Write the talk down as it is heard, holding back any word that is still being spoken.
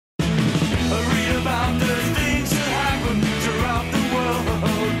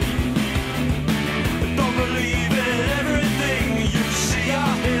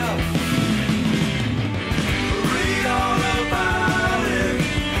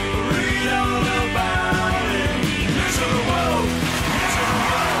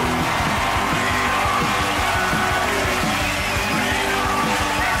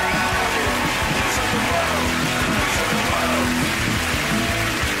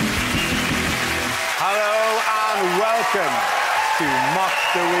welcome to Mock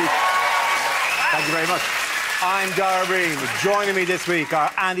the Week. Thank you very much. I'm Dara O Briain. Joining me this week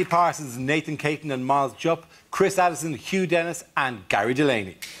are Andy Parsons, Nathan Caton and Miles Jupp, Chris Addison, Hugh Dennis and Gary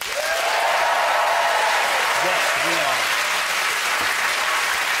Delaney. Yes, we are.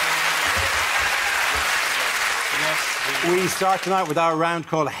 We start tonight with our round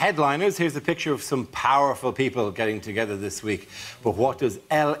called Headliners. Here's a picture of some powerful people getting together this week. But what does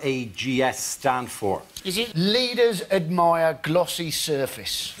LAGS stand for? Is it Leaders Admire Glossy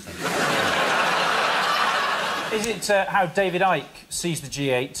Surface? Is it how David Icke sees the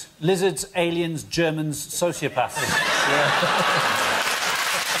G8? Lizards, aliens, Germans, sociopaths.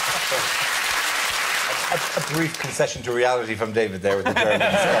 A brief concession to reality from David there with the Germans.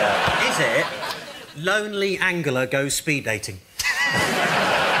 Is it? Lonely angler goes speed dating.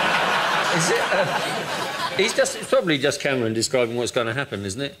 Is it? It's probably just Cameron describing what's going to happen,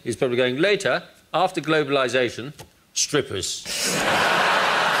 isn't it? He's probably going, later, after globalisation, strippers.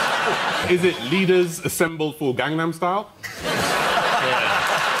 Is it leaders assembled for Gangnam Style?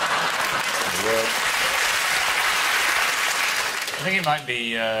 I think it might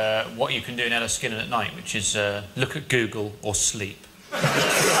be what you can do in Ella Skinner at night, which is look at Google or sleep.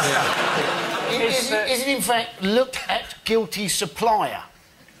 Is it in fact look at guilty supplier?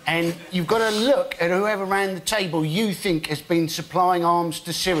 And you've got to look at whoever ran the table you think has been supplying arms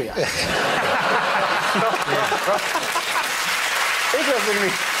to Syria.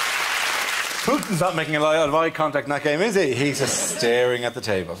 Interestingly, Putin's not making a lot of eye contact in that game, is he? He's just staring at the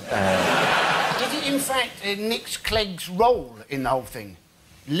table. Is it in fact Nick Clegg's role in the whole thing?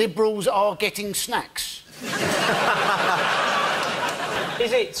 Liberals are getting snacks.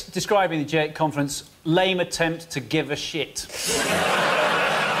 Is it describing the G8 conference, lame attempt to give a shit?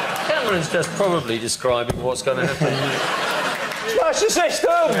 Cameron's just probably describing what's going to happen. Smash the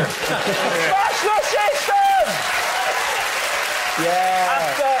system! Smash the system!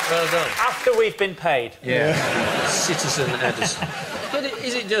 Yeah. Well done. After we've been paid. Yeah. Citizen Addison. But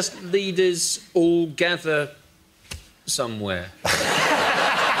is it just leaders all gather somewhere?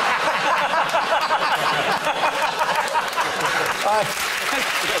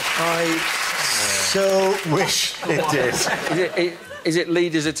 I so wish it did. Is it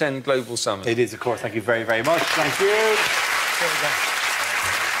leaders attend global summit? It is, of course. Thank you very, very much. Thank you.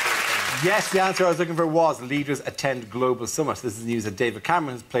 Yes, the answer I was looking for was leaders attend global summit. This is news that David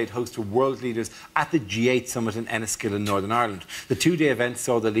Cameron has played host to world leaders at the G8 summit in Enniskillen in Northern Ireland. The two-day event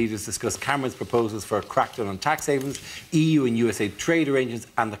saw the leaders discuss Cameron's proposals for a crackdown on tax havens, EU and USA trade arrangements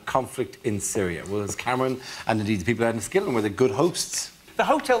and the conflict in Syria. Well, as Cameron and indeed the people at Enniskillen were the good hosts. The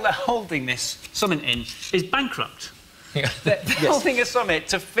hotel they're holding this summit in is bankrupt. Yeah. They're holding a summit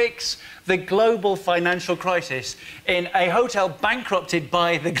to fix the global financial crisis in a hotel bankrupted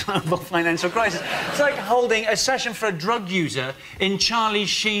by the global financial crisis. It's like holding a session for a drug user in Charlie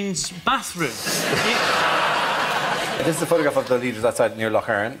Sheen's bathroom. This is a photograph of the leaders outside near Lough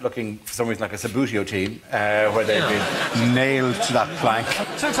Erne, looking for some reason like a Sabutio team, where they've been nailed to that plank.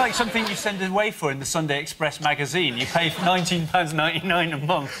 So it's like something you send away for in the Sunday Express magazine. You pay £19.99 a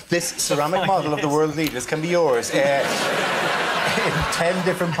month. This ceramic model of the world leaders can be yours in 10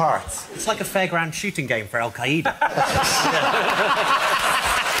 different parts. It's like a fairground shooting game for Al Qaeda.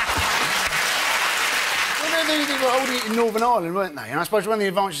 They were holding it in Northern Ireland, weren't they? And I suppose one of the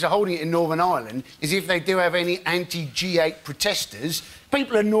advantages of holding it in Northern Ireland is if they do have any anti-G8 protesters,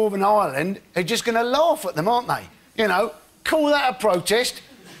 people in Northern Ireland are just going to laugh at them, aren't they? You know, call that a protest.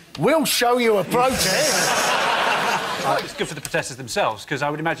 We'll show you a protest. It's good for the protesters themselves, because I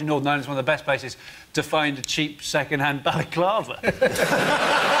would imagine Northern Ireland is one of the best places to find a cheap second-hand balaclava.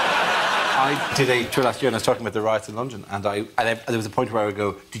 I did a tour last year and I was talking about the riots in London and there was a point where I would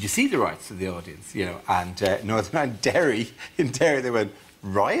go, did you see the riots to the audience? You know, and Northern Ireland, in Derry, they went,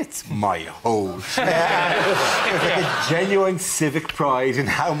 riots? My hole. Like a genuine civic pride in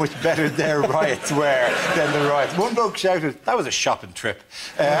how much better their riots were than the riots. One bloke shouted, that was a shopping trip.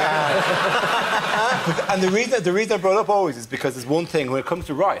 And the reason I brought up always is because there's one thing when it comes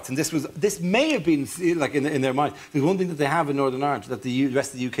to riots, and this may have been like in their mind, there's one thing that they have in Northern Ireland that the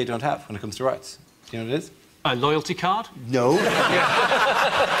rest of the UK don't have when it comes to riots. Do you know what it is? A loyalty card? No.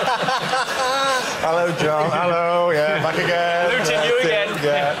 Hello, John. Hello, yeah, back again. Looting you again.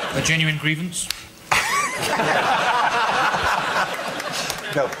 Yeah. A genuine grievance?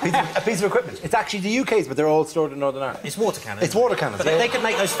 No, a piece of equipment. It's actually the UK's, but they're all stored in Northern Ireland. It's water cannons. It's water cannons. They could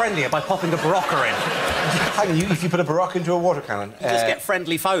make those friendlier by popping a Barocca in. Hang on, if you put a Barocca into a water cannon... You just get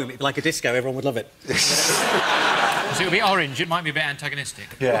friendly foam. It'd be like a disco. Everyone would love it. So it would be orange. It might be a bit antagonistic.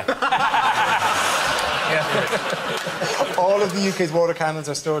 Yeah. All of the UK's water cannons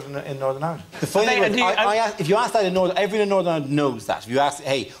are stored in Northern Ireland. The funny thing is, if you ask that in Northern, everyone in Northern Ireland knows that. If you ask,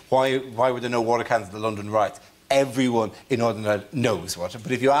 hey, why were there no water cannons at the London riots? Everyone in Northern Ireland knows what.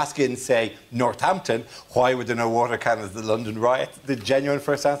 But if you ask in, say, Northampton, why were there no water cannons at the London riots? The genuine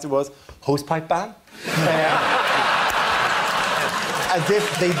first answer was hosepipe ban. As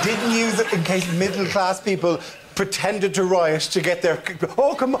if they didn't use it in case middle-class people pretended to riot to get their...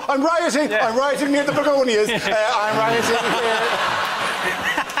 Oh, come on, I'm rioting! Yeah. I'm rioting near the begonias. I'm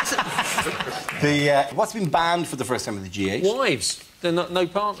rioting... what's been banned for the first time in the G8? Wives. They're not, no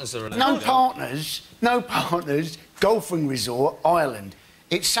partners are allowed. No partners, golfing resort, Ireland.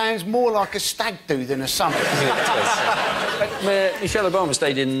 It sounds more like a stag do than a summit. Michelle Obama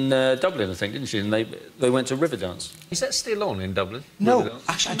stayed in Dublin, I think, didn't she? And they went to Riverdance. Is that still on in Dublin? No,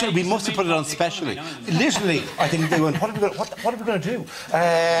 actually, we must have put it on specially. Literally, I think they went, what are we going to do?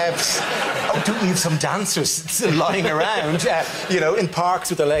 Do we have some dancers still lying around, you know, in parks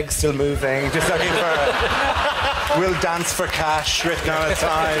with their legs still moving, just looking for we'll dance for cash written on a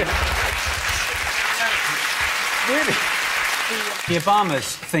sign. Really? The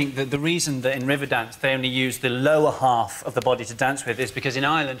Obamas think that the reason that in Riverdance they only use the lower half of the body to dance with is because in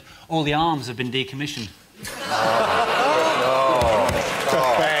Ireland all the arms have been decommissioned. I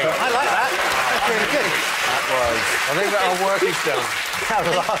like that. That's really good. I think that our work is done.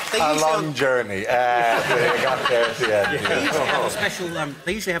 A long journey. We got there at the end.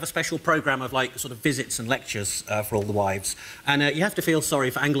 They usually have a special programme of, like, sort of visits and lectures for all the wives. And you have to feel sorry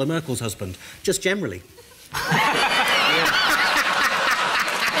for Angela Merkel's husband, just generally.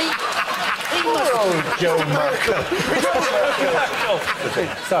 Joe Merkel.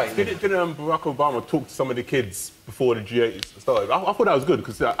 Sorry. Didn't Barack Obama talk to some of the kids before the G8 started? I thought that was good,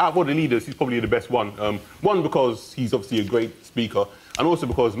 because out of all the leaders, he's probably the best one. One, because he's obviously a great speaker, and also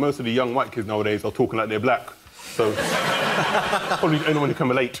because most of the young white kids nowadays are talking like they're black. So, probably the only one who can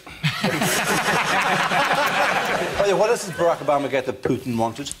relate. What else does Barack Obama get that Putin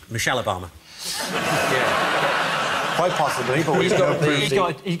wanted? Michelle Obama. Yeah. Quite possibly, but he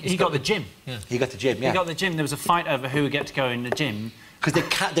got the gym. Yeah. He got the gym, yeah. He got the gym. There was a fight over who would get to go in the gym. Because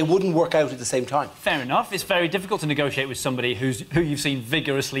they wouldn't work out at the same time. Fair enough. It's very difficult to negotiate with somebody who you've seen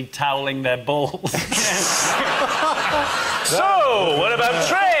vigorously toweling their balls. So, what about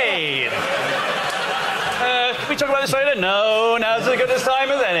trade? Can we talk about this later? No, now's as good a time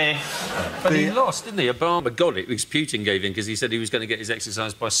as any. But he lost, didn't he? Obama got it because Putin gave in because he said he was going to get his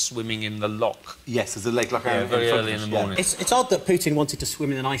exercise by swimming in the lock. Yes, there's a lake lock very early in the morning. It's odd that Putin wanted to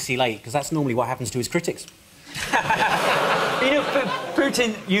swim in an icy lake, because that's normally what happens to his critics. You know,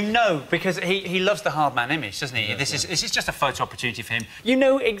 Putin, you know, because he loves the hard man image, doesn't he? This is just a photo opportunity for him. You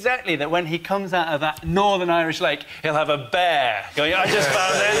know exactly that when he comes out of that Northern Irish lake, he'll have a bear going, I just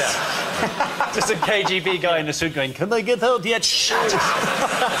found this. Just a KGB guy in a suit going, can I get out yet? Shit.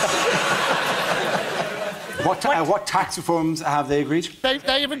 What tax reforms have they agreed?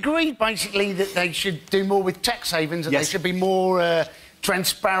 They have agreed, basically, that they should do more with tax havens, and they should be more...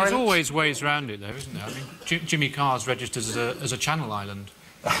 transparent. There's always ways around it, though, isn't there? I mean, Jimmy Carr's registered as a Channel Island.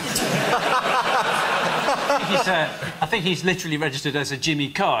 I think he's literally registered as a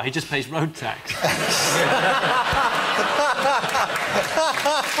Jimmy Carr. He just pays road tax.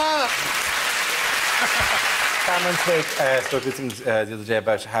 Cameron spoke to things the other day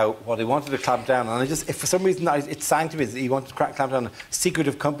about what he wanted to clamp down on. And for some reason, it sank to me that he wanted to clamp down on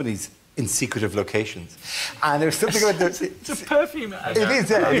secretive companies in secretive locations. And there's something about the... It's a perfume ad. It is,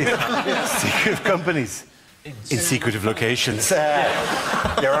 yeah. Secretive companies in secretive locations.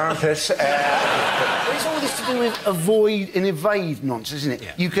 Your armpit. It's all this to do with avoid and evade nonsense, isn't it?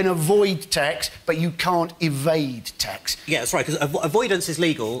 Yeah. You can avoid tax, but you can't evade tax. Yeah, that's right, because avoidance is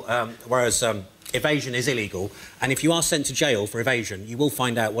legal, whereas evasion is illegal. And if you are sent to jail for evasion, you will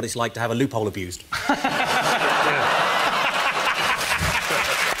find out what it's like to have a loophole abused.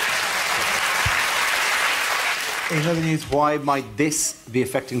 In other news, why might this be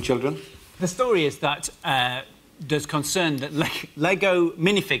affecting children? The story is that there's concern that Lego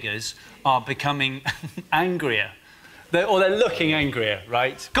minifigures are becoming angrier. They're looking angrier,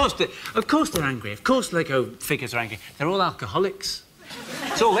 right? Of course they're angry. Of course Lego figures are angry. They're all alcoholics.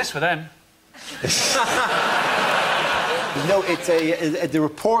 It's all this for them. No, the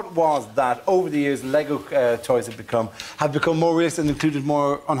report was that over the years, Lego toys have become more realistic and included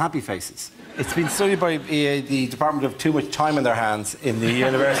more unhappy faces It's been studied by the Department of Too Much Time in Their Hands in the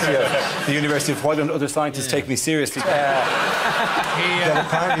University of Why Don't Other Scientists Take Me Seriously? That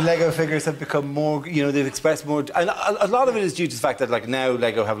apparently Lego figures have become more, you know, they've expressed more... And a lot of it is due to the fact that, like, now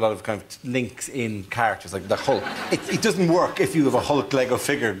Lego have a lot of kind of links in characters, like the Hulk. It doesn't work if you have a Hulk Lego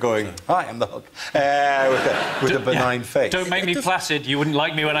figure going, hi, I'm the Hulk, with a benign face. Don't make me placid. You wouldn't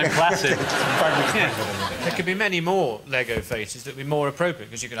like me when I'm placid. There could be many more Lego faces that would be more appropriate,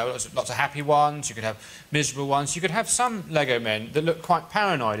 because you could have lots of happy ones, you could have miserable ones, you could have some Lego men that look quite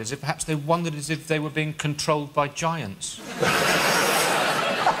paranoid, as if perhaps they wondered as if they were being controlled by giants.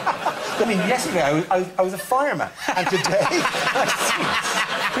 I mean, yesterday I was a fireman, and today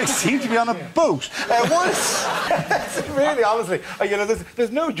I seem to be on a boat. Really, honestly, you know,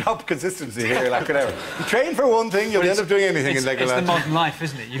 there's no job consistency here, like whatever. You train for one thing, you'll end up doing anything in Legoland. It's the modern life,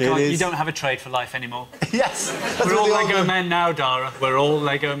 isn't it? You don't have a trade for life anymore. Yes. We're all Lego men now, Dara. We're all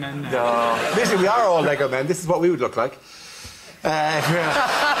Lego men now. No. Listen, we are all Lego men. This is what we would look like.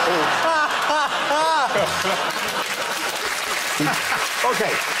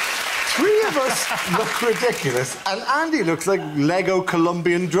 Okay. 3 of us look ridiculous, and Andy looks like Lego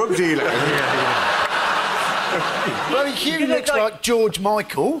Colombian drug dealer. Well, Hugh looks like George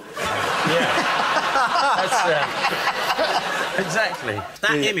Michael. Exactly.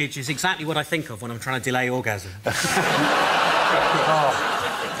 That image is exactly what I think of when I'm trying to delay orgasm.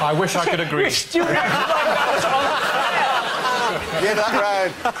 I wish I could agree. Give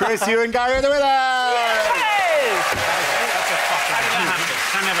that round. Chris, you and Gary are the winners!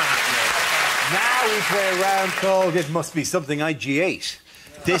 That never happened. Now we play a round called It Must Be Something IG8.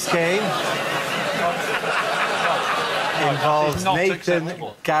 This game involves Nathan,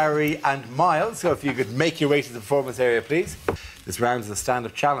 Gary and Miles. So if you could make your way to the performance area, please. This round is a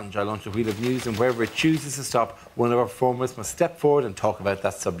stand-up challenge. I launch a wheel of news, and wherever it chooses to stop, one of our performers must step forward and talk about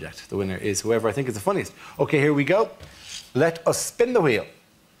that subject. The winner is whoever I think is the funniest. OK, here we go. Let us spin the wheel.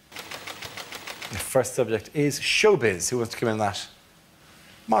 The first subject is showbiz. Who wants to come in on that?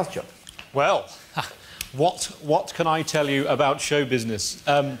 Miles Jupp. Well, what can I tell you about show business?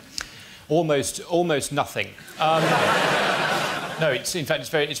 Almost nothing. No, in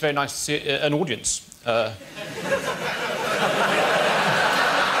fact it's very nice to see an audience. To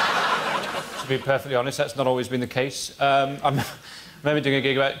be perfectly honest, that's not always been the case. I remember doing a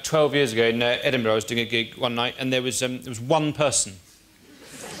gig about 12 years ago in Edinburgh. I was doing a gig one night, and there was one person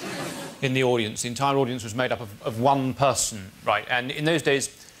in the audience. The entire audience was made up of one person, right? And in those days,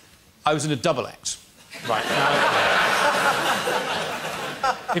 I was in a double act, right? Now,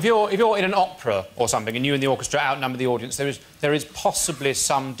 if you're in an opera or something and you and the orchestra outnumber the audience, there is possibly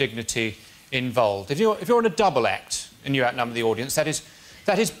some dignity involved. If you're in a double act and you outnumber the audience, that is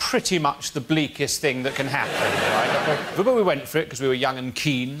pretty much the bleakest thing that can happen, right? But we went for it because we were young and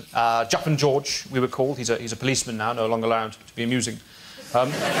keen. Jupp and George, we were called. He's a policeman now, no longer allowed to be amusing. We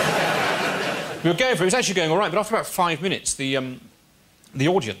were going for it. It was actually going all right, but after about 5 minutes, the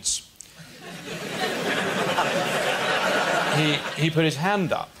audience, he put his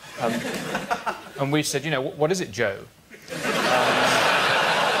hand up, and we said, you know, what is it, Joe?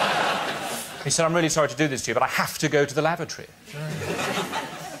 He said, I'm really sorry to do this to you, but I have to go to the lavatory.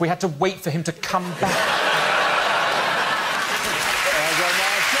 We had to wait for him to come back.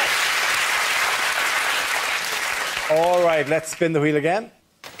 All right, let's spin the wheel again.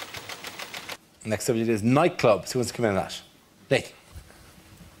 Next subject is nightclubs. Who wants to come in on that? Nathan.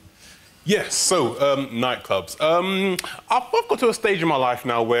 Yes, so, nightclubs. I've got to a stage in my life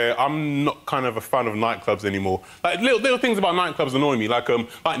now where I'm not kind of a fan of nightclubs anymore. Like, little things about nightclubs annoy me, like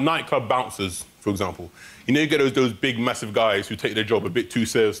nightclub bouncers, for example. You know, you get those big, massive guys who take their job a bit too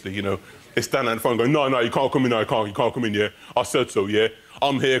seriously, you know. They stand out in front and go, no, you can't come in, you can't come in, yeah. I said so, yeah.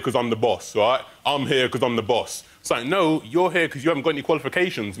 I'm here because I'm the boss, all right? I'm here because I'm the boss. It's like, no, you're here because you haven't got any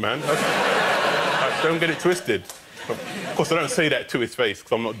qualifications, man. Like, don't get it twisted. Of course, I don't say that to his face,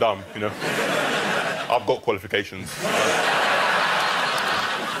 because I'm not dumb, you know. I've got qualifications.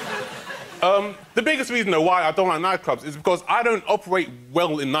 The biggest reason, though, why I don't like nightclubs is because I don't operate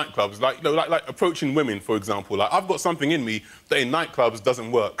well in nightclubs. Like, you know, like approaching women, for example. Like, I've got something in me that in nightclubs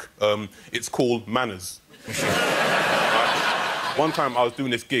doesn't work. It's called manners. Right? One time I was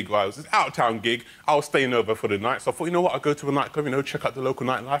doing this gig, right? It was this out-of-town gig. I was staying over for the night, so I thought, you know what, I'll go to a nightclub, you know, check out the local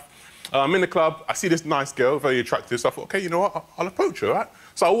nightlife. I'm in the club, I see this nice girl, very attractive, so I thought, OK, you know what, I'll approach her, right?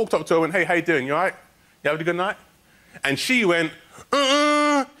 So I walked up to her and went, hey, how you doing, you all right? You having a good night? And she went,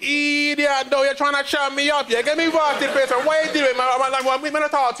 idiot, no, you're trying to shut me up, yeah? Get me rotted, face, what are you doing, man? I'm like, I'm going to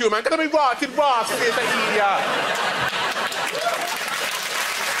talk to you, man. Get me rotted, face, idiot.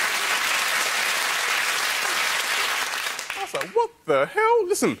 I was like, what the hell?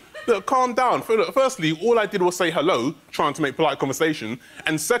 Listen, Look, calm down. Look, firstly, all I did was say hello, trying to make polite conversation.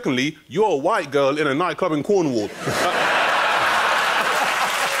 And secondly, you're a white girl in a nightclub in Cornwall.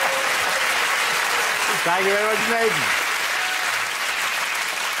 Thank you very much, Nathan.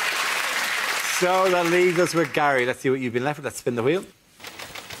 So that leaves us with Gary. Let's see what you've been left with. Let's spin the wheel.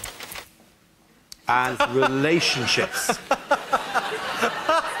 And relationships.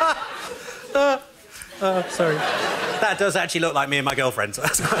 Sorry. That does actually look like me and my girlfriend.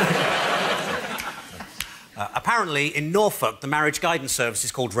 Apparently, in Norfolk, the marriage guidance service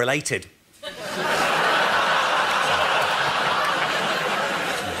is called Related.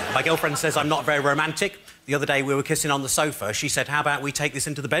 My girlfriend says I'm not very romantic. The other day we were kissing on the sofa. She said, how about we take this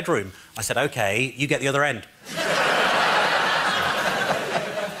into the bedroom? I said, OK, you get the other end.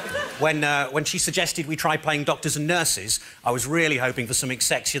 When she suggested we try playing doctors and nurses, I was really hoping for something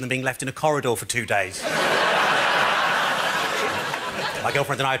sexier than being left in a corridor for 2 days. My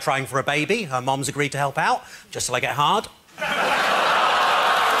girlfriend and I are trying for a baby. Her mom's agreed to help out, just till I get hard.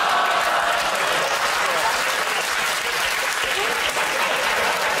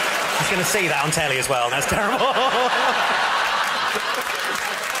 She's going to see that on telly as well, and that's terrible.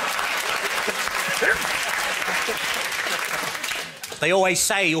 They always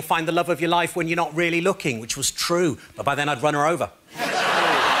say you'll find the love of your life when you're not really looking, which was true, but by then I'd run her over.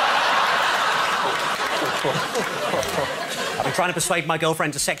 I've been trying to persuade my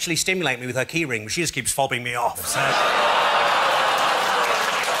girlfriend to sexually stimulate me with her keyring, but she just keeps fobbing me off, so...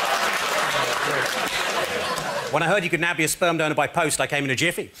 When I heard you could now be a sperm donor by post, I came in a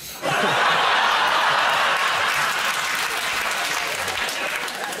jiffy.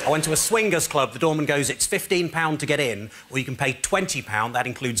 I went to a swingers club. The doorman goes, it's £15 to get in, or you can pay £20. That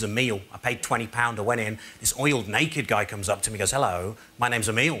includes a meal. I paid £20. I went in. This oiled, naked guy comes up to me and goes, hello, my name's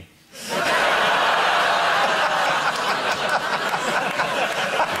Emil.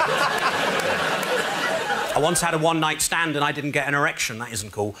 I once had a one-night stand and I didn't get an erection. That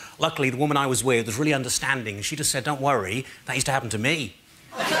isn't cool. Luckily, the woman I was with was really understanding and she just said, don't worry, that used to happen to me.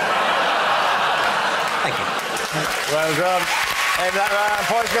 Thank you. Well done. And that round,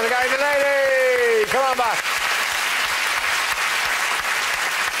 points go to Gary Delaney. Come on back.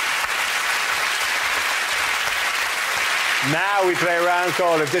 Now we play a round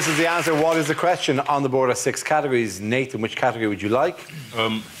called If This Is the Answer, What Is the Question? On the board are 6 categories. Nathan, which category would you like?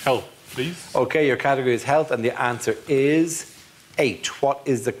 Health, please. OK, your category is health, and the answer is 8. What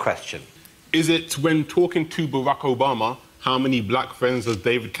is the question? Is it, when talking to Barack Obama, how many black friends does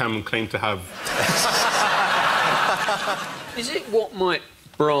David Cameron claim to have? Is it what might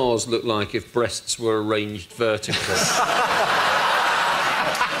bras look like if breasts were arranged vertically?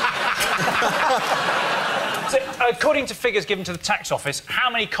 So, according to figures given to the tax office, how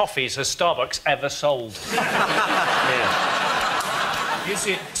many coffees has Starbucks ever sold? Yeah. Is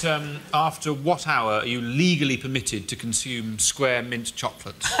it, after what hour are you legally permitted to consume square mint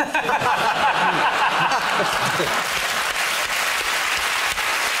chocolates?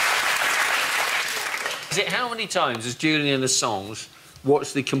 Is it how many times has Julian Assange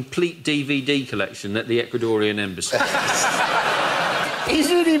watched the complete DVD collection at the Ecuadorian embassy? Is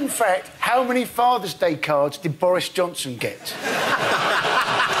it, in fact, how many Father's Day cards did Boris Johnson get?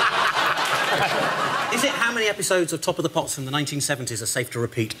 Is it how many episodes of Top of the Pops from the 1970s are safe to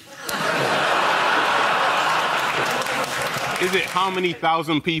repeat? Is it how many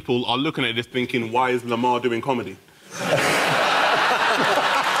thousand people are looking at this thinking, why is Lamar doing comedy?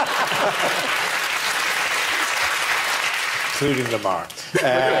 Including Lamar.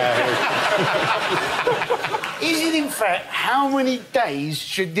 Is it, in fact, how many days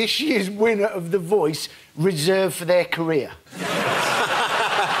should this year's winner of The Voice reserve for their career?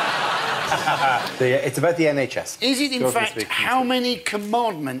 It's about the NHS. Is it, in fact, how many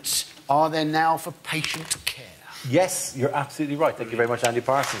commandments are there now for patient care? Yes, you're absolutely right. Thank you very much, Andy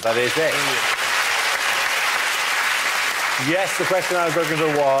Parsons. That is it. Yes, the question I was looking for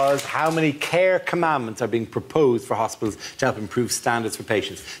was how many care commandments are being proposed for hospitals to help improve standards for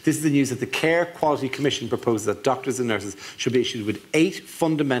patients. This is the news that the Care Quality Commission proposes that doctors and nurses should be issued with 8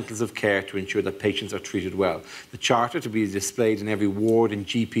 fundamentals of care to ensure that patients are treated well. The charter, to be displayed in every ward and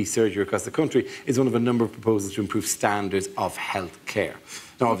GP surgery across the country, is one of a number of proposals to improve standards of health care.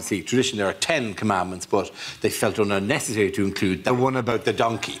 Now, obviously, traditionally there are 10 commandments, but they felt unnecessary to include the one about the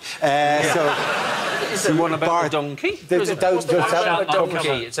donkey. Is there one about the donkey? What's the one about a donkey?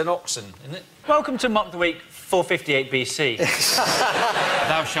 It's an oxen, isn't it? Welcome to Mock the Week 458 BC.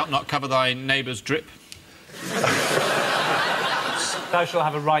 Thou shalt not cover thy neighbour's drip. Thou shalt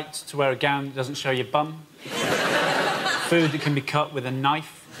have a right to wear a gown that doesn't show your bum. Food that can be cut with a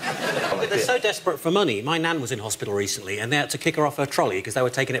knife. They're so desperate for money. My nan was in hospital recently and they had to kick her off her trolley because they were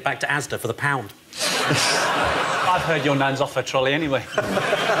taking it back to Asda for the pound. I've heard your nan's off her trolley anyway.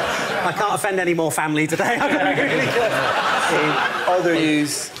 I can't offend any more family today. In other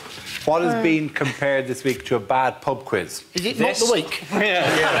news, what has been compared this week to a bad pub quiz? Is it not the week? Yeah.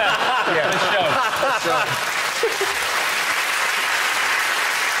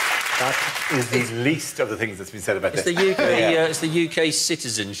 That is the least of the things that's been said about It's this. the UK, it's the UK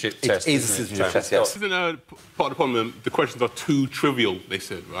citizenship test. It is a citizenship test, yes. Isn't part of the problem? The questions are too trivial. They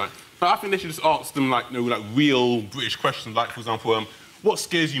said, right? But I think they should just ask them like real British questions, like for example, what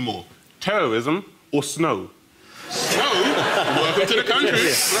scares you more, terrorism or snow? Snow? Welcome to the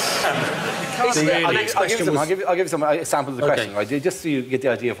country. I'll give you some examples of the question, right? Just so you get the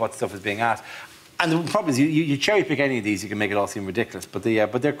idea of what stuff is being asked. And the problem is, you cherry pick any of these, you can make it all seem ridiculous. But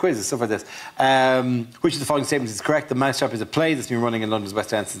they're quizzes, stuff like this. Which of the following statements is correct? The Mousetrap is a play that's been running in London's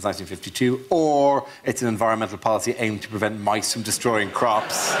West End since 1952, or it's an environmental policy aimed to prevent mice from destroying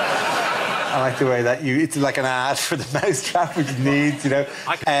crops. I like the way that it's like an ad for the Mousetrap, which it needs, you know.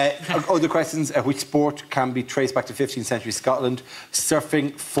 Other questions: which sport can be traced back to 15th century Scotland?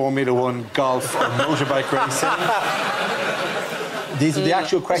 Surfing, Formula 1, golf, or motorbike racing? These are the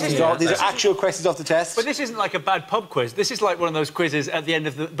actual questions. These are actual questions off the test. But this isn't like a bad pub quiz. This is like one of those quizzes at the end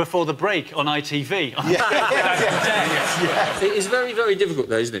of before the break on ITV. It is very, very difficult,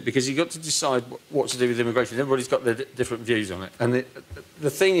 though, isn't it? Because you've got to decide what to do with immigration. Everybody's got their different views on it. And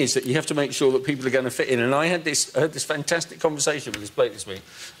the thing is that you have to make sure that people are going to fit in. And I heard this fantastic conversation with this bloke this week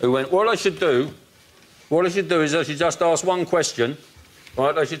who went, what I should do is I should just ask one question,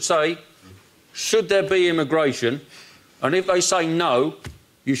 right? I should say, should there be immigration? And if they say no,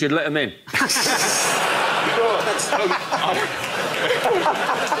 you should let them in.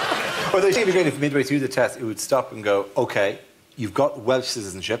 Well, they should be great if midway through the test it would stop and go, OK, you've got Welsh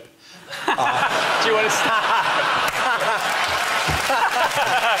citizenship. Do you want to start?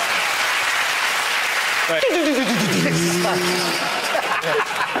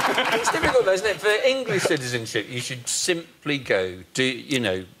 It's difficult, though, isn't it? For English citizenship, you should simply go,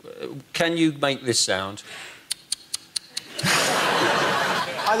 can you make this sound?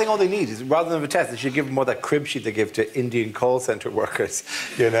 I think all they need is, rather than have a test, they should give them more that crib sheet they give to Indian call centre workers.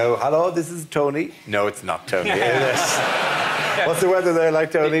 You know, hello, this is Tony. No, it's not Tony. What's the weather there like,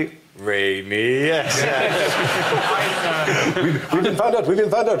 Tony? Rainy. Yes. We've been found out. We've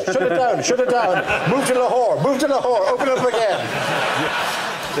been found out. Shut it down. Shut it down. Move to Lahore. Move to Lahore. Open up again.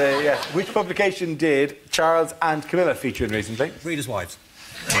 Which publication did Charles and Camilla feature in recently? Readers' Wives.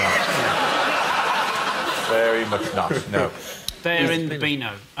 Very much not. No. They're in the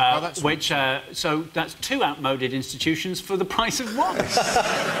Beano, so that's two outmoded institutions for the price of one.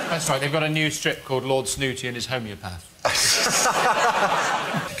 That's right, they've got a new strip called Lord Snooty and his homeopath.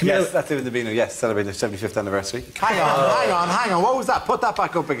 Yes, that's in the Beano, yes, celebrating their 75th anniversary. Hang on, what was that? Put that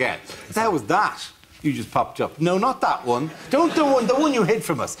back up again. What the hell was that? You just popped up. No, not that one. Don't the one you hid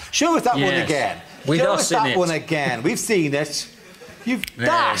from us. Show us that one again. Show us that one again. We've seen it. You've...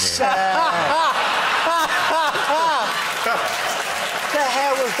 That! What the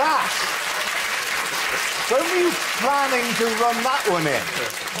hell was that? When were you planning to run that one in?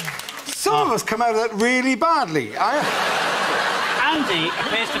 Some of us come out of that really badly. Andy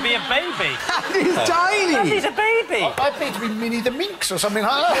appears to be a baby. Andy's tiny. Andy's a baby. I appear to be Minnie the Minx or something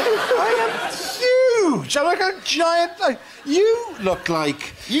like that. I am huge. I'm like a giant... you look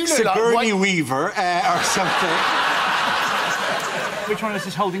like Sigourney Weaver or something. Which one of us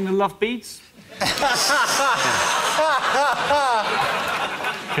is holding the love beads?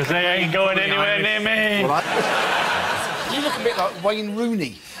 Because they ain't going anywhere near me. Well, you look a bit like Wayne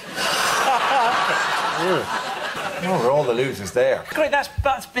Rooney. Oh, we're all the losers there. Great,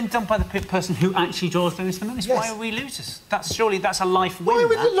 that's been done by the person who actually draws Dennis the Menace. Yes. Why are we losers? Surely that's a life win. Why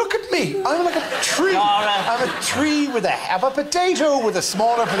would you look at me? I'm like a tree. I'm a tree with a potato with a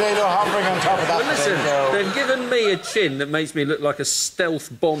smaller potato hovering on top of that Listen, potato. they've given me a chin that makes me look like a stealth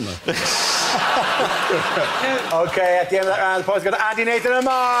bomber. OK, at the end of that round, the points go to Andy, Nathan and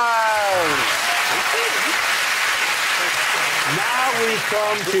Miles. Now we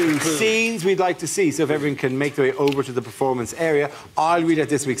come to scenes we'd like to see. So if everyone can make their way over to the performance area, I'll read out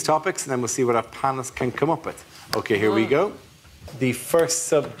this week's topics and then we'll see what our panelists can come up with. OK, here we go. The first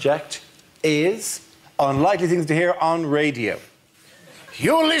subject is unlikely things to hear on radio.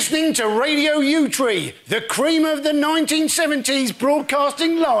 You're listening to Radio U-Tree, the cream of the 1970s,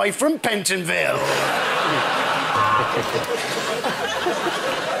 broadcasting live from Pentonville.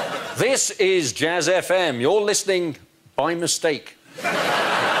 This is Jazz FM. You're listening by mistake.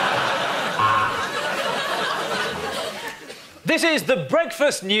 This is the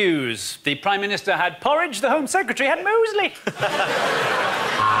breakfast news. The Prime Minister had porridge, the Home Secretary had muesli.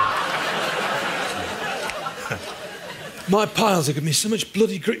 My piles are giving me so much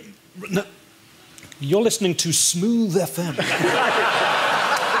bloody grief. No. You're listening to Smooth FM.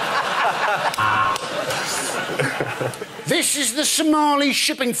 This is the Somali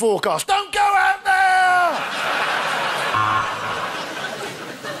shipping forecast. Don't go out there!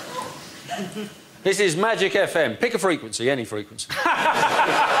 This is Magic FM. Pick a frequency, any frequency.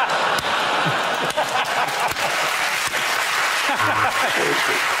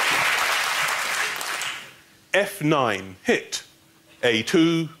 F9, hit.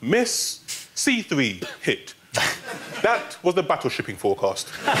 A2, miss. C3, hit. That was the battle shipping forecast.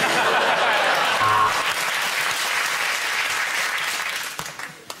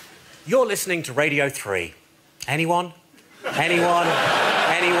 You're listening to Radio 3. Anyone? Anyone?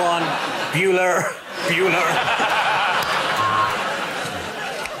 Anyone? Bueller? Bueller?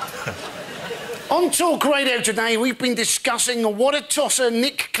 On Talk Radio today, we've been discussing what a tosser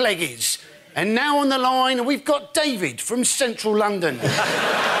Nick Clegg is. And now on the line, we've got David from Central London.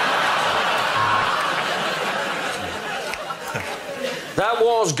 That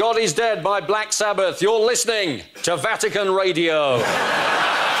was God is Dead by Black Sabbath. You're listening to Vatican Radio.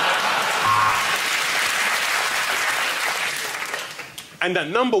 And at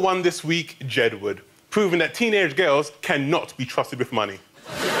 #1 this week, Jedward, proving that teenage girls cannot be trusted with money.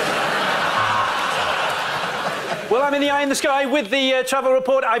 Well, I'm in the eye in the sky with the travel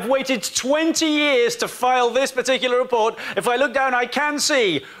report. I've waited 20 years to file this particular report. If I look down, I can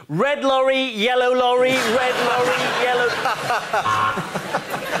see red lorry, yellow lorry, red lorry, yellow...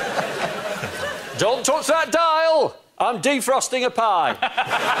 Don't touch that dial! I'm defrosting a pie.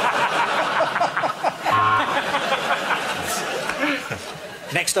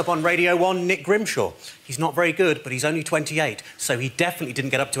 Next up on Radio 1, Nick Grimshaw. He's not very good, but he's only 28, so he definitely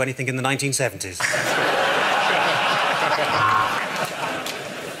didn't get up to anything in the 1970s.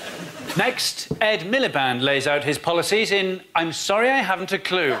 Next, Ed Miliband lays out his policies in I'm sorry I haven't a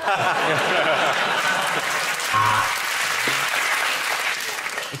clue.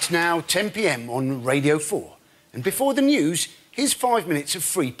 It's now 10 p.m. on Radio 4. And before the news, here's 5 minutes of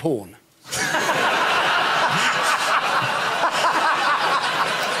free porn.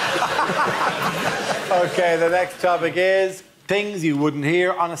 OK, the next topic is things you wouldn't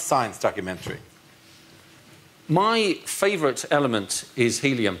hear on a science documentary. My favourite element is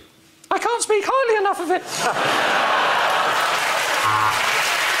helium. I can't speak highly enough of it.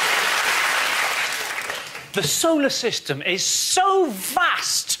 The solar system is so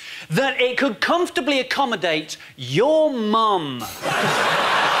vast that it could comfortably accommodate your mum.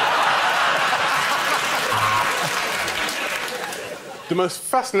 The most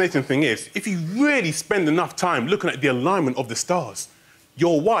fascinating thing is, if you really spend enough time looking at the alignment of the stars,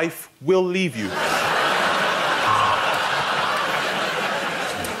 your wife will leave you.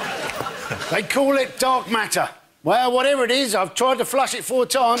 They call it dark matter. Well, whatever it is, I've tried to flush it 4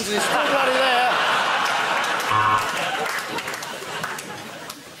 times and it's still bloody there.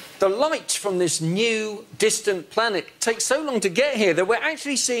 The light from this new, distant planet takes so long to get here that we're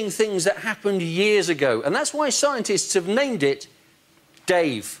actually seeing things that happened years ago. And that's why scientists have named it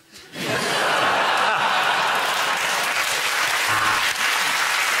Dave.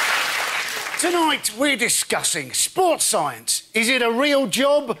 Tonight, we're discussing sports science. Is it a real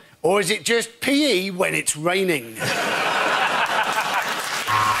job or is it just PE when it's raining?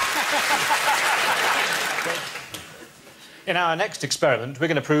 In our next experiment, we're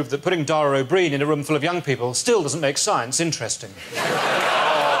going to prove that putting Dara O Briain in a room full of young people still doesn't make science interesting.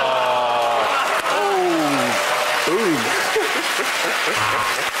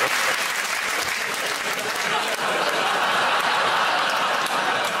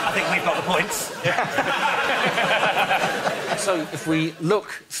 I think we've got the points. So, if we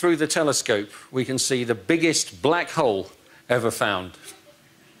look through the telescope, we can see the biggest black hole ever found.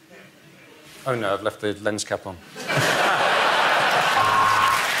 Oh, no, I've left the lens cap on.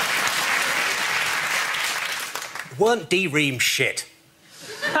 Weren't D-Ream shit?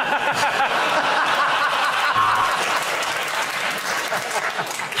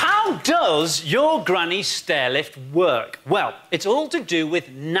 How does your granny's stairlift work? Well, it's all to do with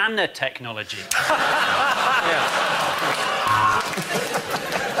nanotechnology.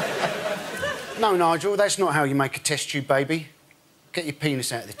 No, Nigel, that's not how you make a test tube baby. Get your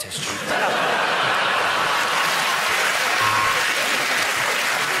penis out of the test tube.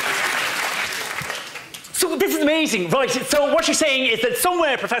 So this is amazing, right? So what you're saying is that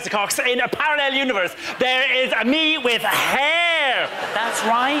somewhere, Professor Cox, in a parallel universe, there is a me with hair. That's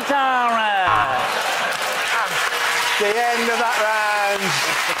right, Dara. the end of that round.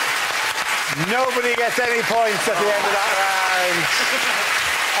 Nobody gets any points at the end of that round.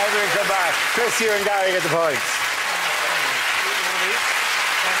 Everyone come back. Chris, you and Gary get the points.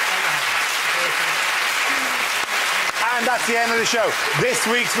 And that's the end of the show. This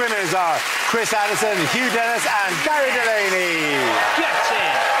week's winners are Chris Addison, Hugh Dennis and Gary Delaney. Get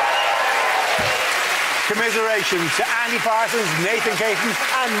in. Commiserations to Andy Parsons, Nathan Caton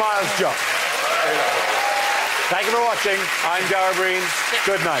and Miles Jupp. Thank you for watching. I'm Dara O Briain.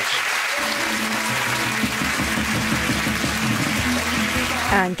 Good night.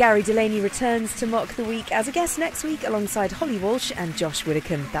 And Gary Delaney returns to mock the week as a guest next week alongside Holly Walsh and Josh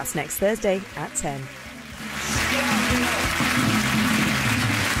Widdicombe. That's next Thursday at 10.